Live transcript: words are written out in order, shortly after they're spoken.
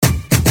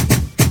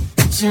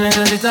Si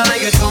necesitas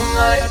reggaetón,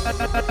 dale.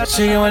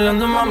 Sigue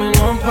bailando, mami,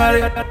 no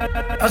pare.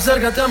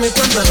 Acércate a mi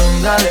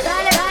pantalón, dale.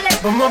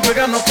 Vamos a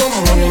pegarnos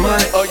como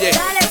animales. Oye,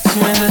 si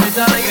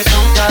necesitas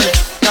reggaetón, dale,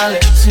 dale.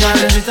 Si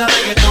necesitas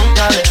reggaetón,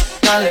 dale,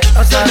 dale.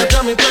 Acércate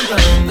a mi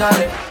pantalón,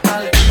 dale,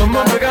 dale.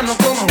 Vamos a pegarnos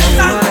como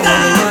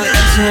animales.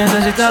 Si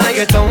necesitas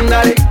reggaetón,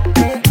 dale.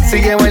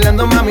 Sigue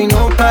bailando, mami,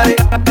 no pare.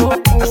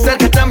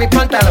 Acércate a mi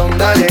pantalón,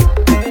 dale.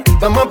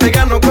 Vamos a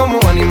pegarnos como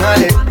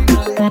animales.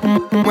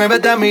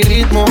 Muévete a mi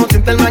ritmo,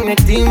 siente el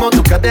magnetismo.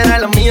 Tu cadera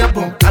es la mía,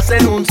 pum,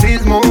 hacen un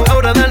sismo.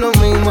 Ahora da lo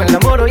mismo, el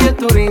amor y el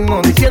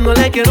turismo.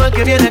 Diciéndole que no al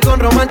que viene con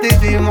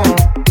romanticismo.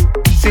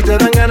 Si te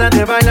dan ganas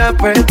de bailar,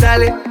 pues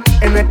dale.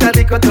 En esta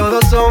disco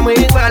todos somos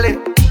iguales.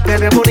 Te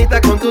ves bonita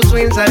con tu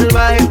swing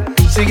salvaje.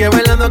 Sigue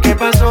bailando, ¿qué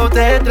pasó?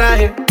 Te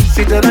traje.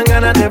 Si te dan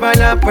ganas de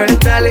bailar, pues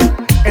dale.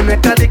 En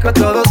esta disco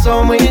todos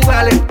somos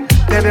iguales.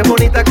 Te ves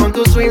bonita con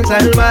tu swing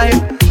salvaje.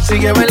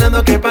 Sigue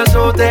bailando, ¿qué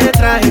pasó? Te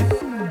traje.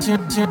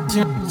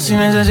 Si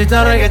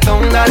necesitas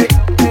reggaetón, dale.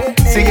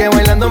 Sigue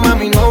bailando,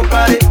 mami, no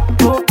pare.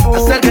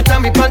 Acércate a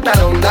mi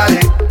pantalón, dale.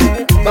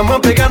 Vamos a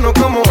pegarnos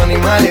como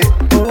animales.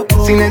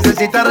 Si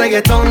necesitas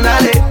reggaetón,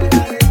 dale.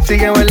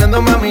 Sigue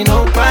bailando, mami,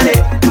 no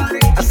pare.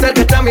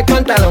 Acércate a mi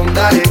pantalón,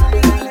 dale.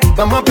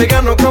 Vamos a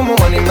pegarnos como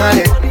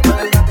animales.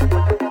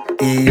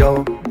 Y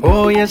yo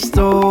hoy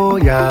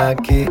estoy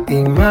aquí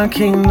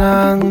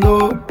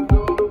imaginando.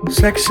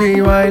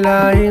 Sexy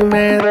baila y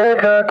me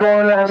deja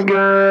con las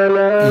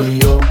ganas. Y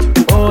yo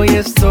hoy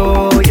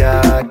estoy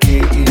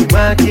aquí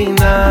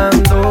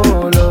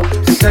imaginándolo.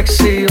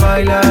 Sexy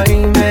baila y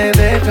me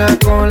deja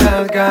con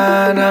las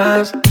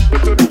ganas.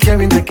 Qué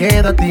bien te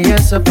queda a ti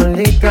esa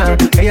faldita.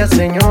 Ella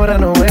señora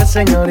no es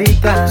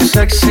señorita.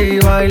 Sexy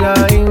baila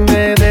y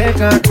me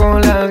deja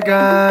con las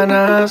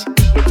ganas.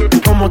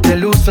 Cómo te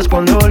luces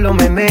cuando lo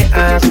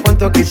meneas.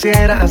 Cuánto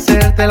quisiera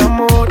hacerte el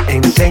amor.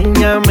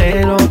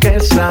 Enséñame lo que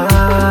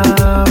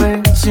sabes.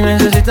 Si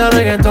necesitas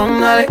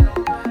reggaetón, dale.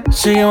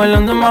 Sigue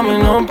bailando, mami,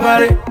 no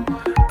pare.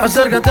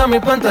 Acércate a mi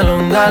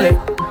pantalón, dale.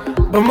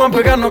 Vamos a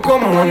pegarnos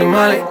como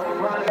animales.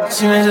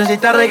 Si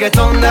necesitas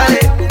reggaetón, dale.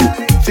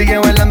 Sigue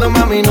bailando,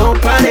 mami, no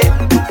pare.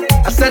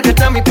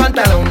 Acércate a mi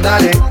pantalón,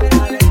 dale.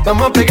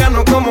 Vamos a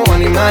pegarnos como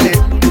animales.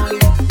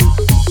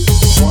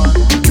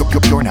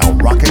 You're now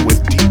rocking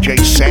with DJ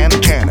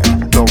Santana,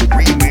 the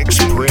remix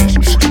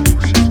prince.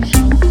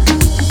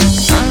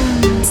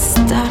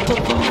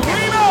 Unstoppable.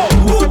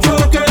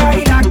 Mucho que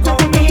bailar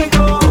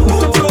conmigo,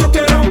 mucho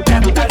que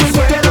romperte el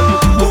suelo,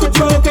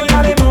 mucho que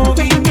darle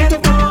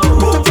movimiento,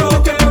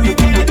 mucho que hoy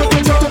viene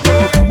un choque,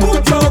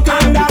 mucho que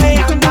ándale,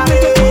 ándale,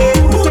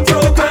 mucho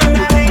que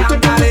ándale,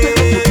 ándale,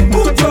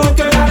 mucho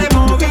que darle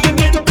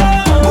movimiento,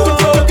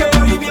 mucho que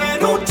hoy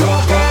viene un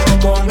choque.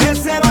 Con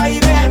ese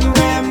baile,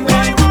 me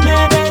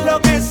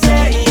enloquece,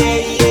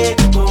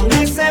 con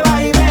ese baile.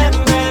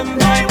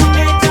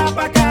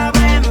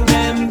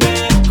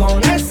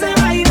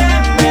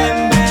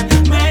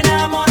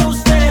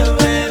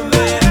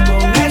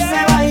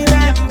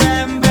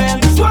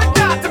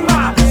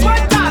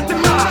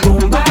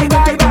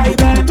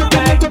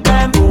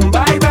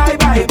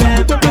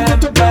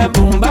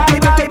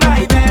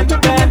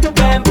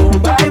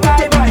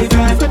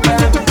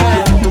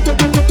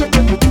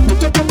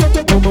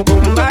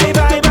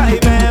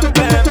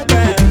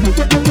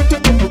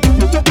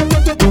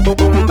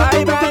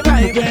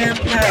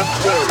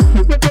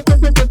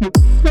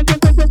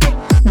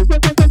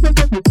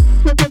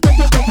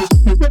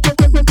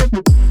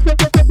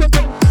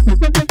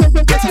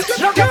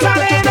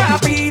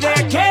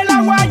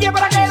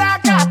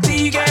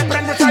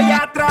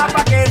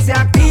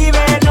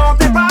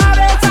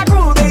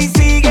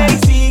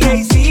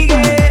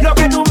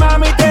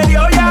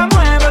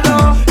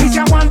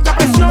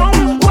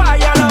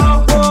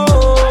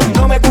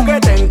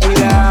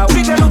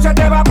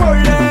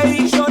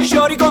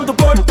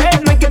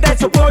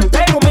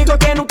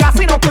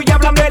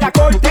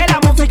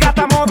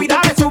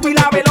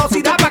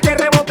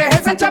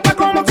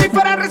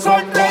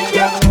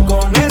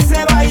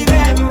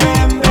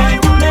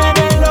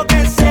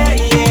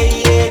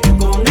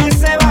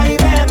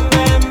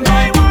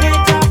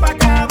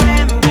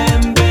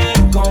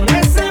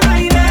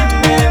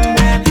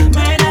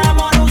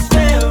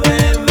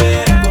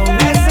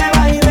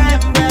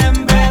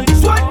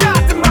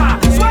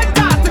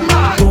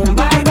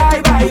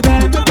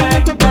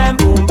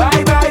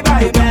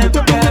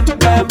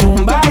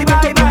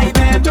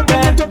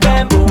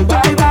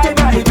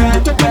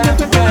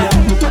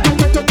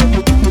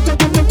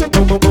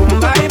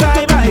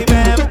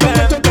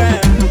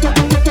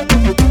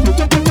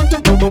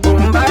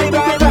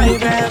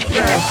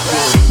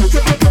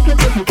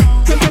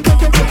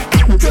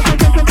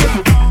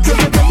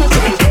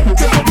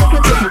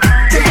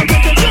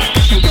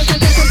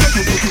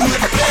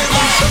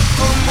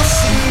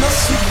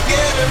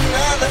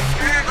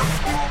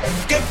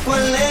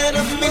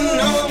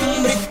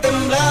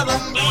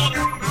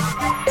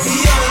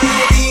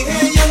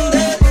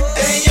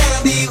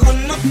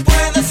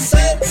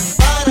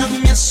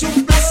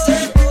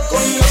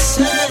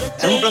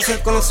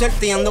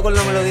 conocerte y ando con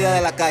la melodía de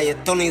la calle,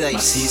 Tony Day.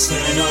 Así se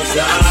nos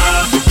da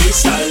y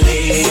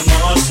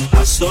salimos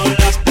a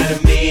solas,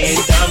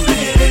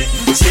 permítame.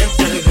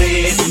 Siente el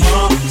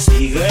ritmo,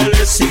 sigue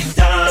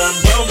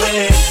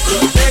recitándome. Yo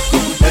te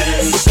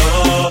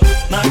convenzo,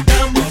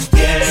 marcamos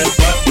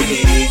tiempo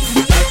aquí,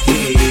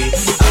 aquí,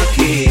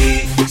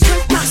 aquí.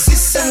 Así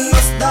se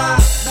nos da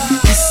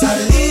y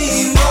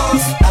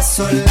salimos a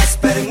solas,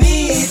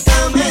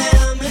 permítame.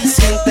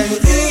 Siente el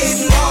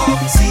ritmo,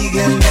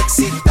 sigue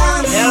excitándome.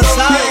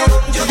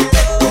 Yo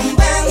te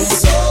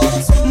convenzo,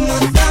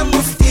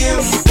 matamos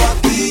tiempo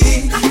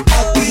aquí,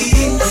 aquí,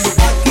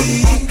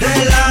 aquí.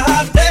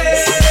 Relájate,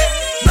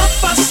 no ha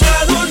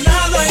pasado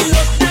nada y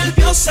los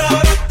nervios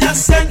ahora te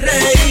hacen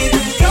reír.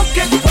 Creo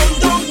que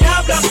cuando me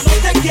hablas no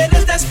te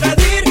quieres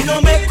despedir y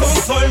no me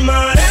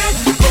conformaré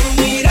con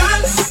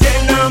mirarte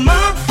nada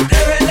más.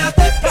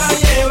 Revélate pa'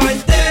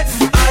 llevarte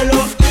a lo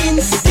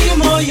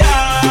íntimo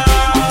ya.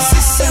 Así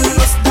se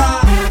nos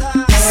da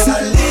y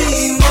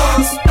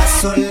salimos a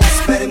solas,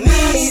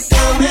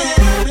 permítame.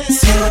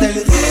 Siente el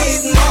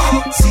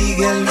ritmo,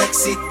 sigue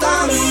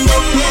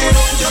excitándome.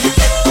 Yo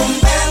te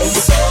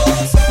convenzo,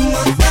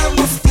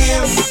 matamos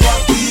tiempo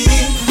aquí,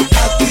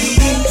 aquí,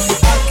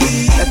 aquí.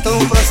 Esto es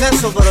un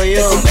proceso, pero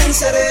yo te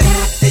convenceré,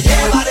 te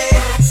llevaré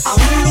a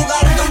un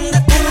lugar donde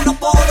tú no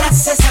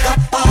podrás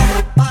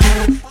escapar,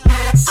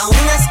 a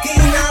una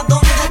esquina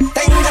donde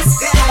tengas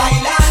que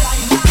bailar.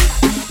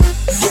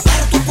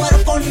 Tocar tu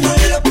cuerpo no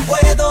lo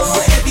puedo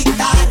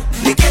evitar.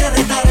 Me quiere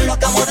retar, lo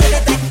acabo de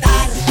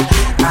detectar.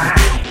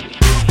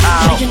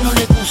 A ella no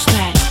le gusta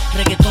el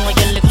reggaetón, a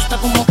ella le gusta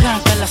como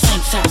canta la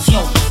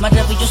sensación.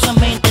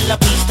 Maravillosamente la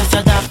pista se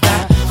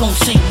adapta, con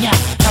señas,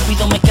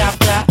 rápido me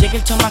capta. Llega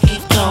el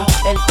chamaquito,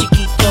 el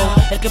chiquito,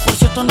 el que por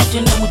cierto no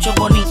tiene mucho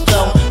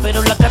bonito,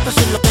 pero las gatas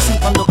se enloquecen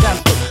cuando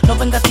canto. No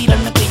venga a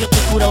tirarme que yo te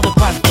he curado de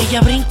espanto.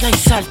 Ella brinca y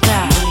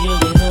salta, yo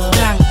le doy.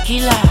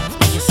 Tranquila,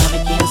 ella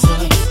sabe quién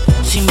soy.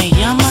 Si me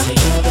llama,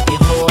 seguro que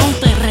voy.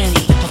 Ponte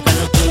ready, te toca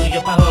lo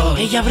tuyo pa'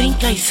 hoy. Ella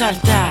brinca y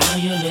salta,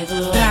 yo le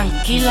doy.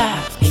 Tranquila,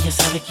 ella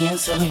sabe quién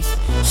soy.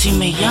 Si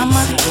me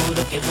llama,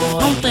 seguro que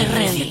voy. Ponte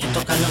ready, te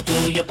toca lo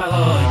tuyo pa'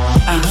 hoy.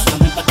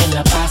 Búscame pa' que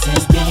la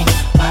pases bien,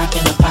 pa'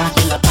 que la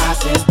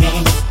pases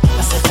bien.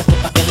 Acércate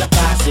pa' que la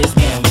pases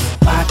bien,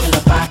 pa' que la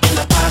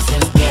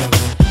pases bien.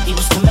 Y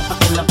búscame pa'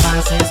 que la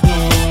pases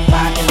bien,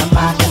 pa' que la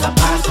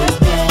pases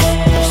bien.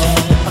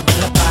 Búscame pa' que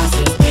la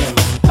pases bien,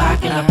 pa'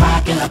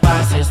 que la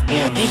pases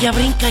bien. Ella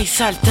brinca y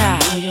salta,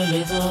 yo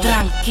le doy.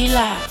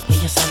 Tranquila,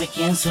 ella sabe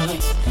quién soy.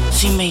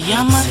 Si me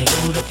llama,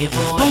 seguro que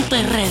voy.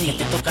 Ponte ready,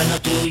 te toca lo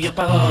tuyo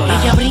pa' hoy.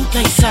 Ella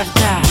brinca y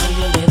salta,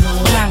 yo le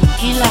doy.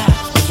 Tranquila,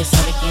 ella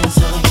sabe quién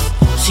soy.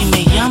 Si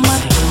me llama,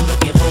 seguro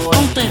que voy.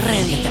 Ponte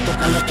ready, te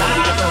toca lo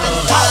tuyo pa'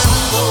 hoy.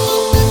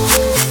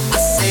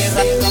 Hace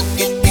rato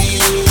que te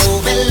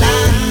ando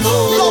velando,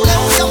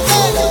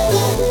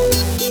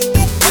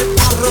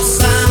 cuerpo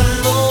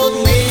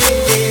rozándome,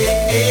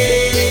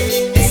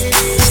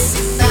 estás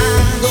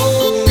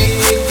excitándome.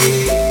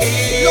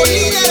 Los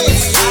líderes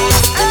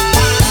estás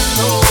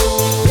cantando.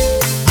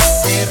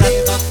 Hace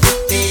rato que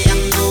te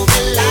ando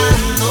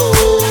velando,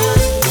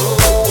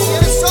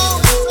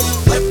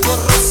 cuerpo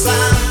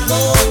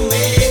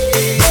rozándome.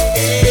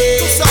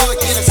 Tú sabes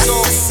quiénes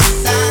son.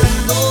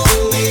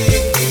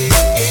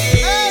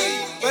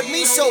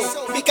 Permiso,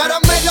 mi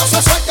caramelo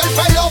se suelta el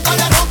pelo,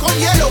 dale ron con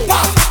hielo,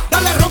 pa,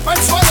 dale rompe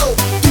el suelo.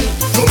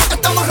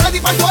 Estamos ready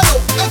para el duelo,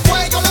 el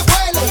cuello le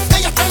vuelo,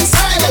 ella está en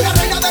celo, es la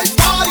reina del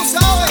party,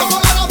 ¿sabes? Como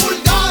la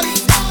Bulgari,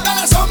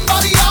 dale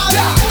somebody,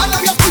 a la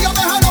vía tuya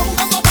déjalo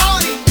jugando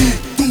party. Y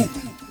tú,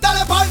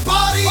 dale pa'l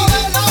party,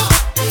 modela,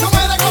 no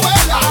me dejo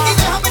verla, y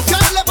déjame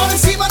echarle por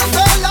encima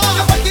Nutella.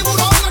 Llevo el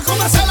tiburón al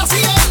comerse la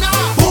sirena,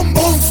 boom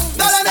boom,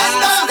 dale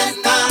nena.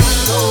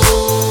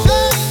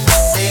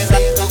 Hace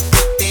rato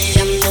que te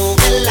ando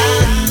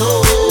velando,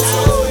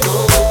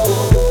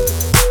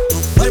 tu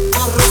cuerpo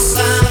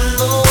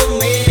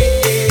rozándome,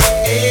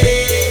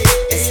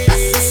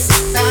 estás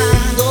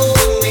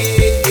excitándome,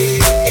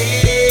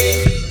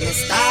 me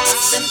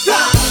estás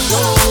entrando.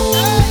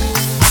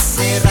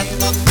 Hace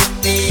rato que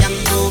te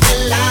ando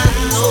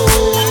velando,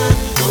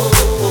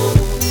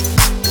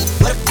 tu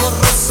cuerpo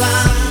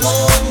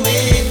rozándome,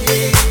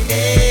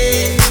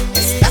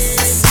 estás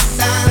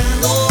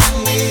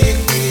excitándome.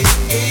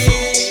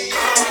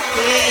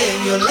 Qué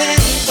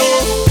violento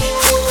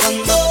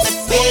cuando te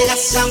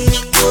pegas a mi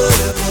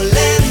cuerpo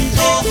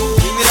lento.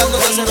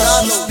 Cuando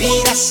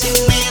suspiras y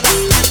me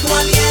das tu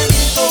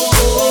aliento.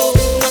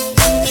 No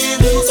te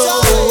miento,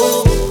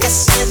 que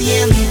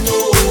sediento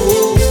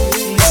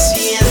me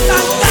siento.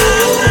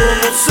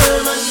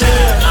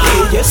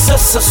 Ella es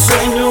ese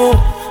sueño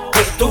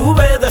que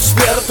tuve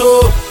despierto,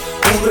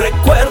 un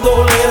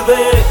recuerdo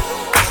leve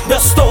de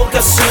esto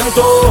que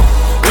siento,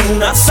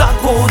 una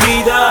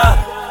sacudida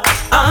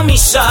a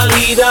mis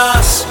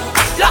salidas,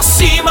 la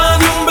cima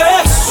de un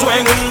beso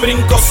en un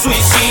brinco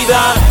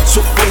suicida,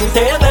 su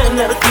fuente de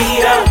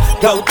energía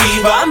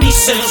cautiva mis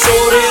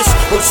sensores,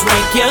 pues no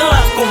hay quien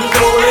la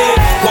controle.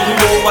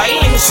 Cuando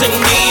baila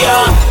encendía,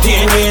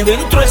 tiene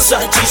dentro esa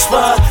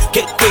chispa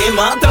que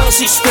quema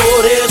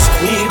transistores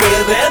y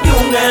bebe de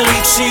un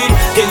elixir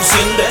que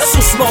enciende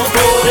sus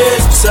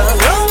motores. Sale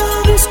a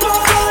la disco a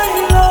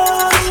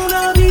bailar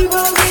una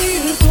diva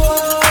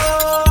virtual.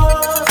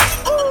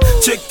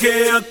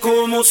 Chequea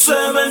cómo se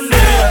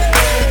menea.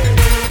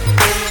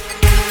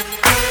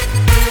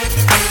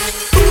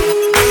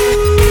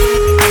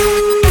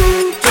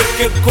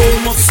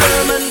 Cómo se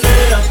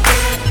menea.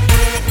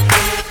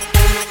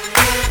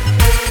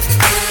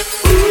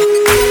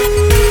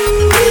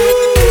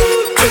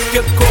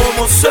 Cheque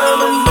cómo se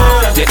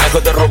menea. Tiene algo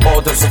de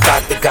robot en su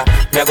táctica.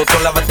 Me agotó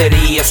la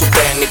batería, su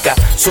técnica.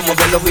 Su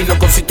modelo vino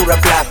con cintura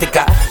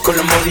plástica, con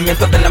los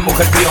movimientos de la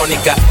mujer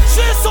biónica.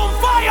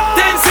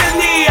 Te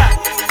encendía,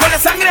 con la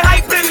sangre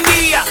ahí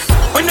prendía.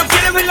 Hoy no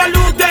quiere ver la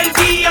luz del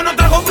día. No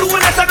trajo brujo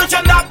en esta noche,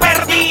 anda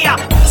perdida.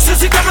 Su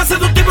sistema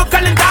seductivo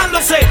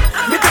calentándose,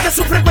 mientras que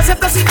su frecuencia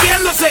está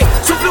sintiéndose,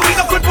 sus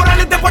fluidos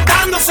corporales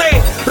deportándose,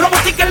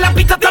 robótica en la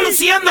pista está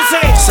luciéndose.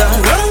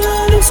 Sale a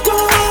la disco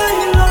a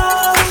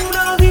bailar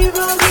una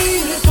diva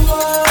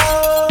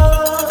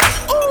virtual.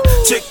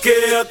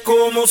 Chequea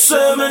cómo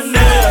se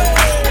menea.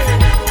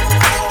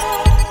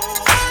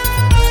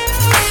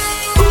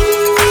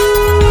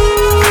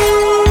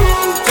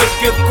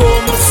 Chequea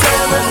cómo se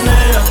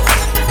menea.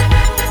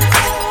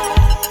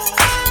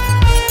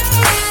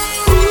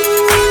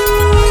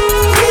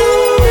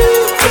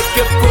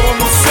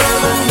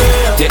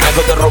 Tiene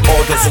algo de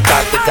robot en su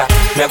táctica.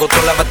 Me agotó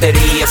la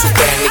batería, su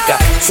técnica.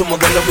 Su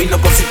modelo vino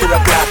con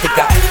cintura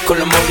plástica, con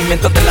los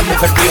movimientos de la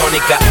mujer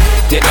biónica.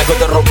 Tiene algo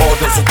de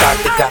robot en su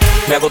táctica.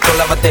 Me agotó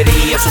la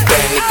batería, su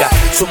técnica.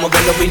 Su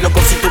modelo vino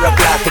con cintura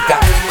plástica,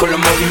 con los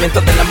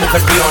movimientos de la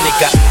mujer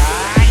biónica.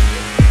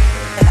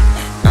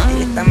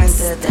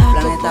 Directamente desde el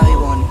planeta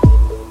Vivoni,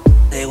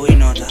 de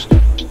Winota,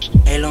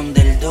 el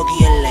underdog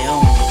y el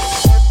león.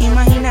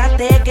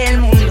 Imagínate que el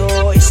mundo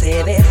hoy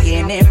se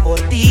detiene por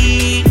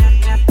ti.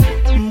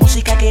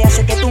 Música que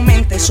hace que tu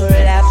mente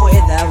sola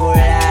pueda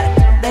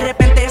volar. De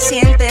repente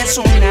sientes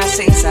una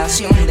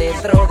sensación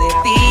dentro de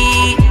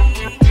ti.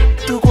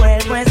 Tu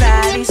cuerpo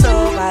está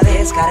listo para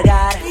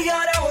descargar. Y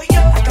ahora voy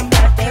yo a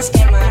cambiarte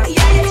esquema. Y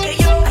ahí es que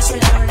yo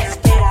acelero la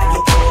espera.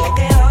 Yo creo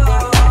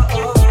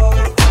que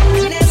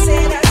hoy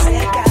nacerá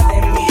cerca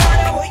de mí. Y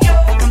ahora voy yo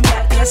a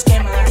cambiarte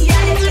esquema. Y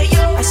ahí es que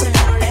yo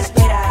acelero la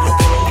espera. Yo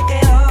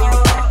creo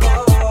que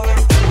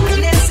hoy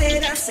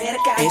nacerá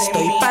cerca de mí.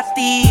 Estoy pa'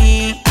 ti.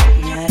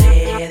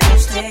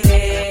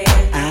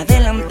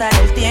 Adelantar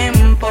el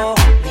tiempo,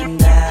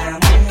 linda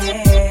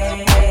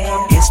mujer.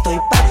 Estoy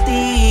pa'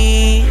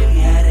 ti,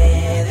 me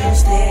haré de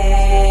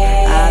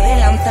usted.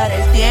 Adelantar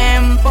el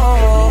tiempo,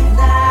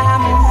 linda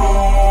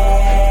mujer.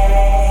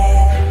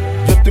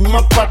 Yo estoy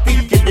más pa'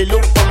 ti que de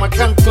loca, más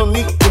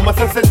Anthony. Tú me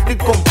haces sentir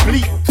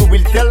complete.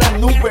 Subirte a la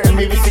nube en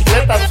mi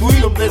bicicleta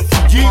azul, de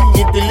sillín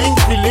y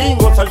tilín,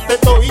 gozarte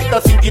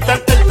todita sin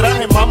quitarte el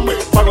traje, mami,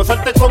 pa'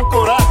 gozarte con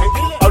coraje.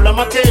 Habla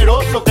más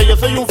queroso, que yo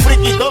soy un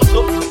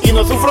friquidoso y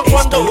no sufro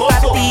cuando gozo.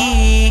 Estoy pa'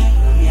 ti,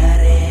 me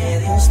haré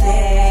de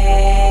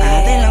usted.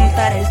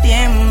 Adelantar el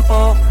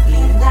tiempo,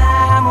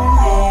 linda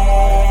mujer.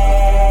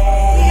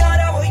 Y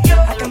ahora voy yo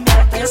a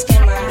cambiar tu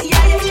esquema. Y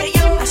ahí es que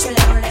yo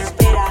acelero la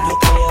espera. Yo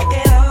creo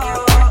que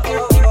hoy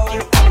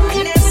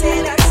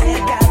amanecerá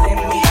cerca de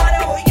mí. Y ahora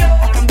voy yo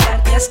a cambiar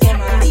tu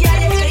esquema. Y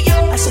ahí es que yo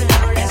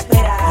acelero la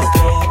espera. Yo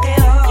creo que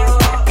hoy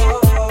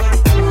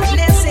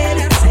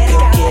amanecerá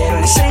cerca de mí. Yo quiero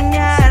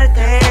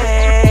enseñarte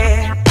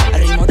al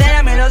ritmo de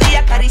la melodía,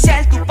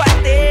 acariciar tu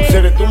parte.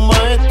 Seré tu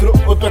maestro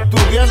o tu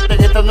estudiante.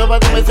 En esta nueva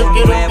dimensión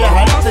quiero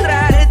viajarte.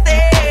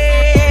 Mostrarte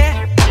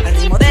al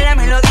ritmo de la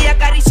melodía,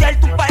 acariciar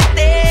tu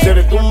parte.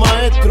 Seré tu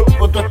maestro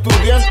o tu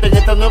estudiante. En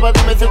esta nueva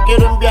dimensión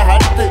quiero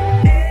viajarte.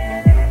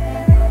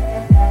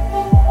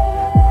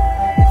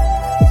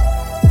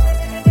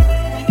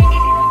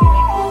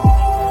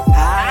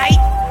 Ay.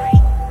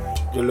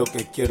 Yo lo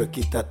que quiero es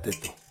quitarte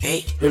tú.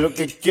 Hey. Yo lo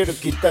que quiero es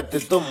quitarte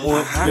todo,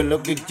 mujer. Yo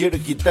lo que quiero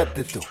es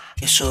quitarte tú.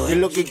 Eso Yo es.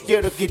 lo que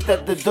quiero es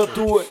quitarte todo,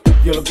 tú.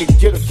 Yo lo que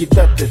quiero es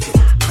quitarte tú.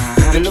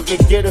 Yo lo que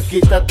quiero es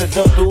quitarte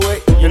todo, tú.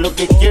 Yo lo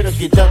que quiero es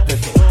quitarte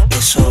tú.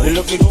 Eso Yo es.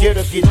 lo que quiero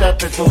es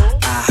quitarte todo.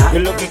 Yo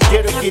lo que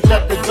quiero es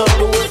quitarte todo,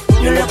 tú.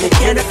 Yo lo que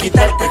quiero es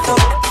quitarte todo.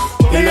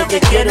 Yo lo que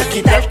quiero es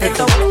quitarte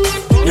todo.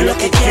 Yo lo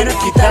que quiero es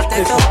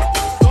quitarte todo.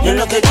 Yo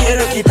lo que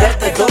quiero es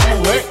quitarte todo,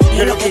 mujer.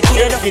 Yo lo que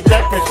quiero es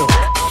quitarte todo.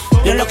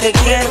 Yo lo que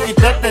quiero es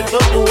quitarte todo,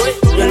 tú.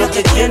 Yo lo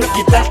que quiero es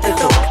quitarte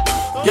todo.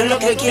 Yo lo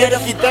que quiero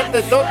es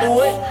quitarte todo,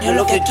 tú. Yo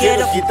lo que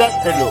quiero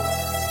quitártelo.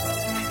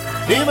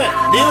 Dime.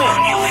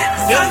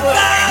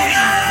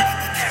 Santana.